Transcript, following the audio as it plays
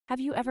Have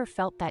you ever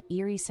felt that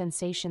eerie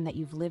sensation that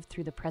you've lived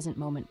through the present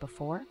moment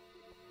before?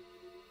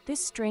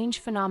 This strange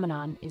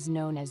phenomenon is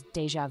known as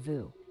déjà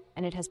vu,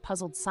 and it has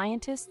puzzled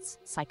scientists,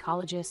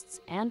 psychologists,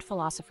 and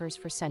philosophers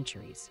for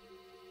centuries.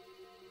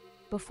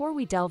 Before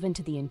we delve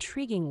into the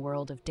intriguing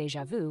world of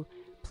déjà vu,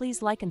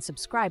 please like and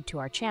subscribe to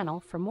our channel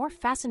for more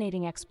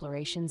fascinating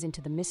explorations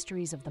into the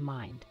mysteries of the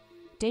mind.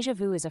 Déjà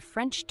vu is a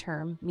French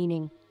term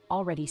meaning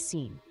already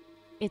seen.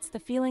 It's the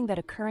feeling that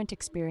a current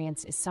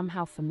experience is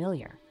somehow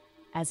familiar,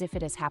 as if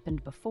it has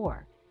happened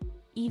before,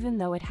 even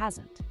though it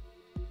hasn't.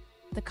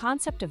 The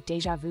concept of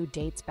déjà vu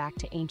dates back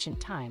to ancient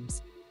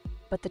times,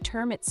 but the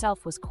term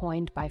itself was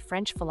coined by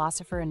French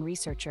philosopher and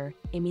researcher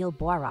Émile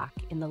Boirac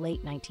in the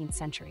late 19th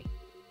century.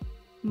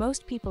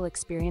 Most people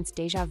experience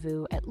déjà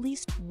vu at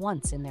least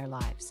once in their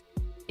lives.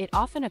 It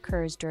often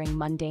occurs during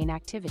mundane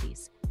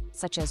activities,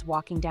 such as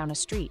walking down a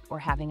street or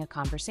having a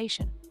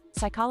conversation.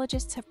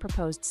 Psychologists have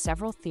proposed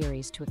several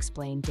theories to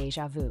explain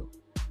déjà vu.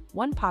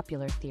 One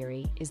popular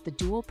theory is the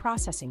dual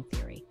processing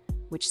theory,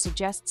 which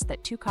suggests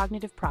that two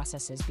cognitive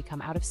processes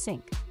become out of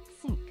sync,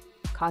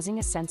 causing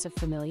a sense of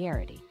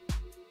familiarity.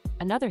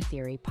 Another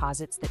theory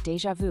posits that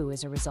déjà vu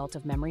is a result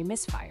of memory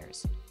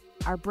misfires.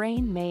 Our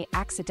brain may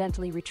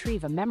accidentally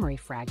retrieve a memory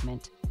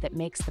fragment that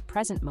makes the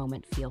present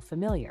moment feel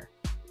familiar.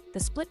 The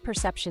split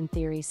perception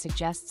theory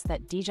suggests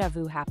that déjà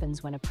vu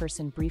happens when a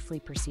person briefly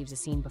perceives a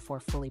scene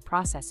before fully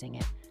processing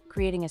it,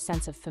 creating a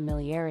sense of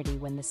familiarity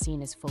when the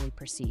scene is fully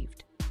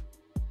perceived.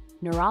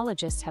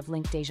 Neurologists have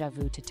linked déjà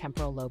vu to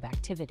temporal lobe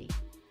activity.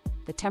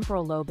 The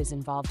temporal lobe is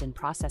involved in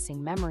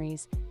processing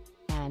memories,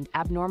 and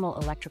abnormal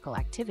electrical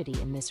activity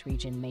in this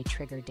region may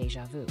trigger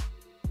déjà vu.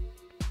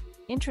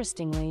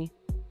 Interestingly,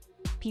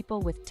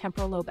 people with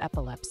temporal lobe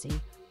epilepsy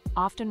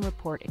often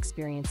report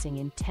experiencing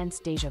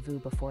intense déjà vu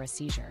before a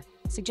seizure,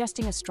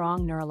 suggesting a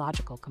strong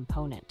neurological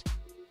component.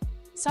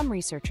 Some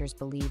researchers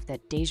believe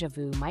that déjà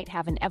vu might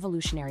have an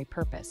evolutionary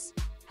purpose,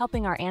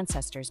 helping our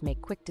ancestors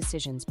make quick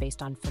decisions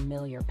based on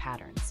familiar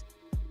patterns.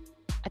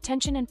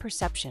 Attention and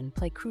perception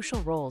play crucial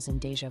roles in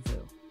déjà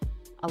vu.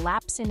 A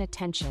lapse in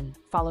attention,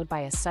 followed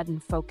by a sudden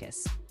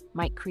focus,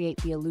 might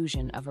create the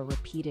illusion of a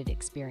repeated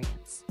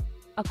experience.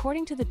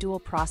 According to the dual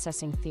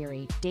processing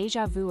theory,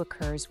 déjà vu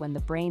occurs when the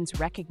brain's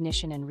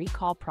recognition and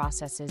recall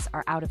processes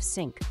are out of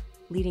sync,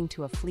 leading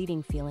to a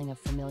fleeting feeling of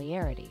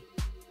familiarity.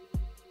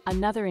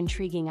 Another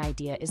intriguing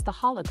idea is the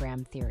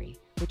hologram theory,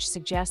 which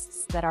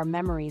suggests that our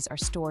memories are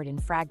stored in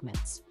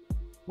fragments.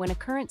 When a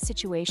current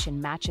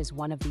situation matches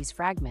one of these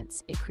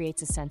fragments, it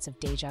creates a sense of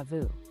déjà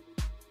vu.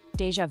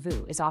 Déjà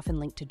vu is often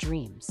linked to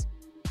dreams.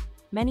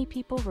 Many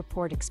people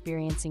report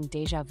experiencing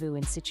déjà vu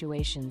in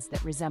situations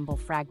that resemble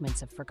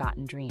fragments of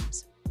forgotten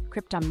dreams.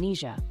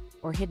 Cryptomnesia,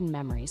 or hidden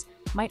memories,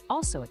 might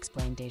also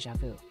explain déjà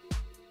vu.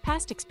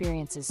 Past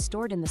experiences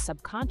stored in the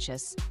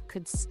subconscious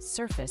could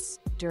surface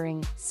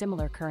during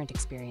similar current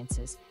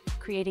experiences,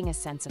 creating a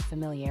sense of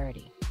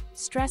familiarity.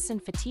 Stress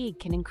and fatigue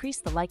can increase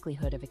the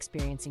likelihood of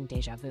experiencing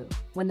déjà vu.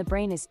 When the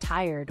brain is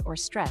tired or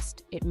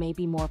stressed, it may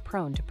be more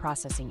prone to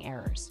processing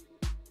errors.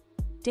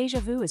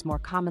 Déjà vu is more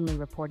commonly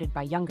reported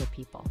by younger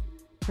people,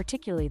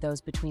 particularly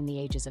those between the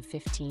ages of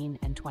 15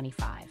 and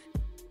 25.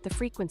 The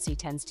frequency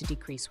tends to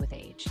decrease with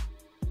age.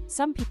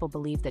 Some people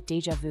believe that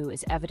déjà vu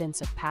is evidence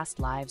of past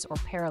lives or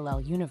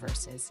parallel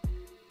universes,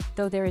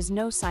 though there is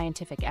no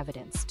scientific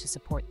evidence to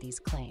support these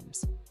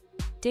claims.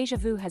 Déjà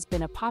vu has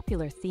been a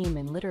popular theme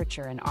in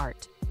literature and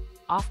art,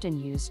 often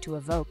used to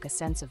evoke a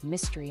sense of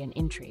mystery and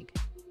intrigue.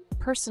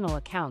 Personal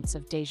accounts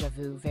of déjà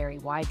vu vary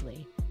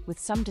widely, with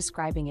some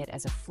describing it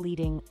as a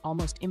fleeting,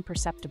 almost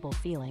imperceptible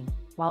feeling,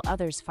 while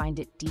others find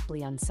it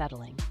deeply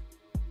unsettling.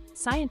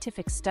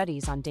 Scientific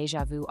studies on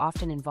déjà vu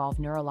often involve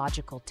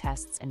neurological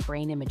tests and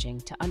brain imaging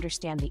to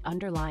understand the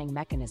underlying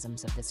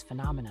mechanisms of this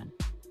phenomenon.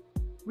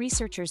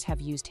 Researchers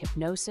have used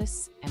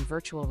hypnosis and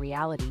virtual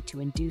reality to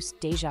induce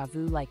déjà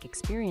vu-like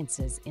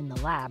experiences in the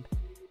lab,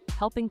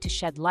 helping to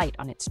shed light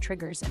on its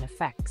triggers and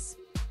effects.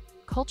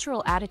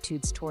 Cultural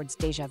attitudes towards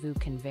déjà vu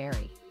can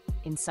vary.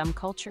 In some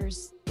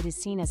cultures, it is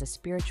seen as a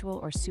spiritual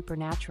or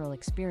supernatural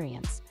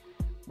experience,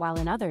 while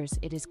in others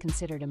it is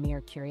considered a mere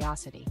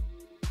curiosity.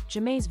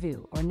 Jamais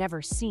vu, or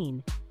never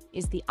seen,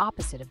 is the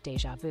opposite of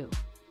déjà vu.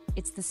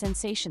 It's the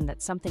sensation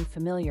that something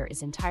familiar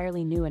is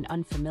entirely new and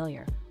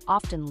unfamiliar,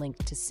 often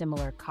linked to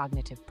similar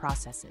cognitive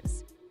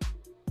processes.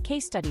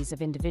 Case studies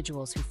of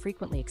individuals who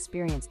frequently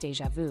experience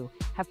déjà vu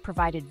have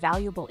provided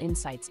valuable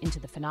insights into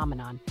the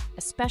phenomenon,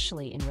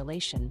 especially in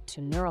relation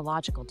to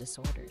neurological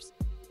disorders.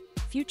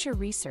 Future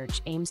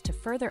research aims to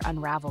further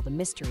unravel the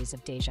mysteries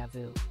of déjà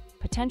vu,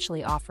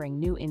 potentially offering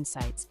new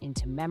insights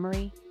into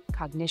memory,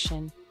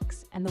 cognition,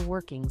 and the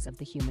workings of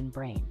the human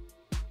brain.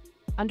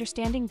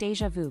 Understanding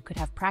déjà vu could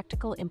have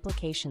practical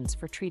implications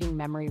for treating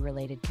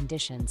memory-related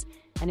conditions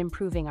and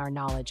improving our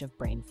knowledge of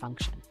brain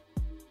function.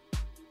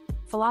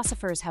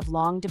 Philosophers have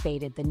long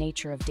debated the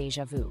nature of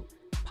déjà vu,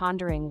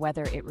 pondering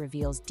whether it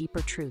reveals deeper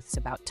truths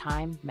about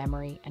time,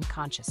 memory, and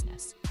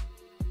consciousness.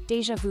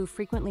 Déjà vu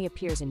frequently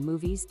appears in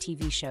movies,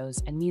 TV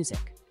shows, and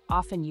music,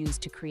 often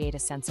used to create a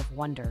sense of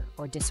wonder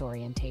or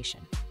disorientation.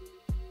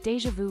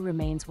 Deja vu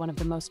remains one of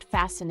the most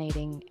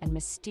fascinating and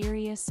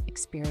mysterious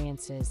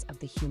experiences of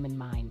the human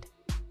mind.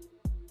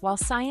 While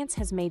science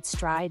has made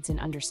strides in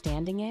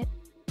understanding it,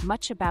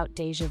 much about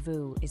deja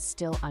vu is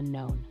still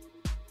unknown.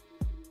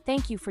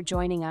 Thank you for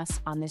joining us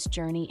on this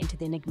journey into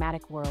the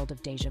enigmatic world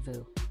of deja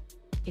vu.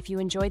 If you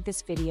enjoyed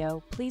this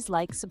video, please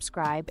like,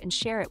 subscribe, and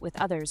share it with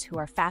others who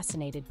are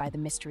fascinated by the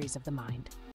mysteries of the mind.